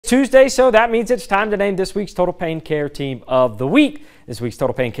Tuesday, so that means it's time to name this week's Total Pain Care Team of the Week. This week's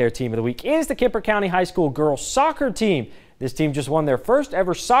Total Pain Care Team of the Week is the Kemper County High School girls soccer team. This team just won their first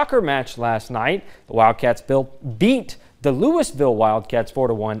ever soccer match last night. The Wildcats beat the Louisville Wildcats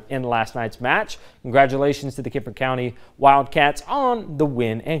 4-1 in last night's match. Congratulations to the Kemper County Wildcats on the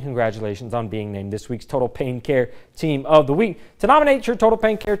win, and congratulations on being named this week's Total Pain Care Team of the Week. To nominate your Total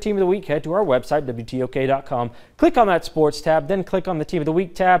Pain Care Team of the Week, head to our website, WTOK.com. Click on that Sports tab, then click on the Team of the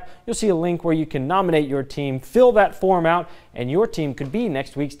Week tab. You'll see a link where you can nominate your team, fill that form out, and your team could be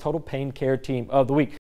next week's Total Pain Care Team of the Week.